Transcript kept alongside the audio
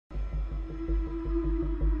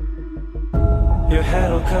Your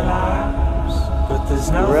head will collapse, but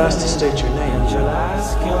there's no. You were asked to state your name. And you'll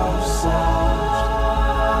ask yourself,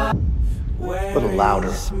 a little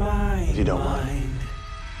louder, if you don't mind.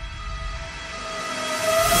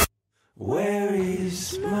 Where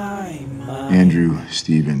is my mind? Andrew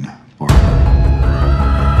Stephen Barber.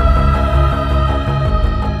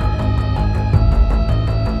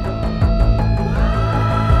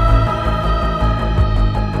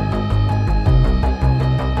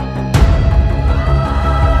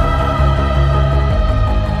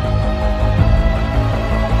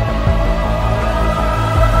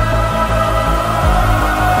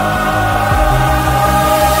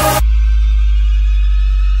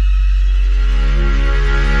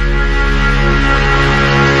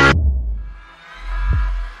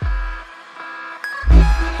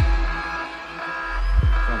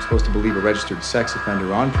 I'm supposed to believe a registered sex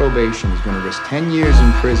offender on probation is going to risk 10 years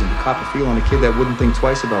in prison to cop a feel on a kid that wouldn't think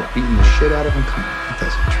twice about beating the shit out of him? Come on, that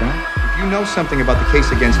doesn't track. If you know something about the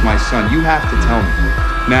case against my son, you have to tell me.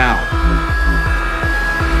 Now.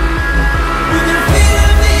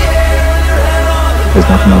 There's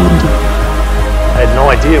nothing I wouldn't do. I had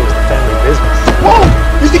no idea it was the family business. Whoa!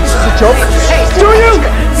 You think this is a joke? Hey, do you?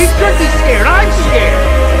 He's strictly scared. I'm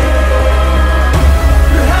scared.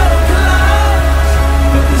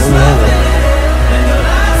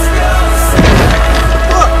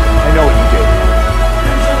 I know what you did.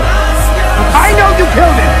 I know you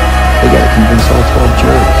killed him. We gotta convince all 12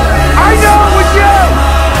 jurors. I know it was you.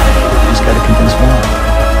 We just gotta convince one.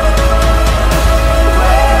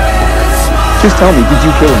 Just tell me, did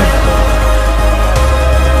you kill him?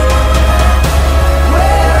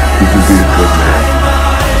 You can be a good man,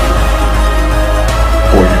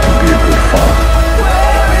 or you can be a good father.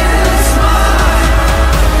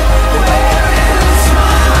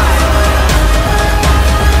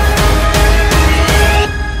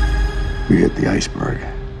 We hit the iceberg.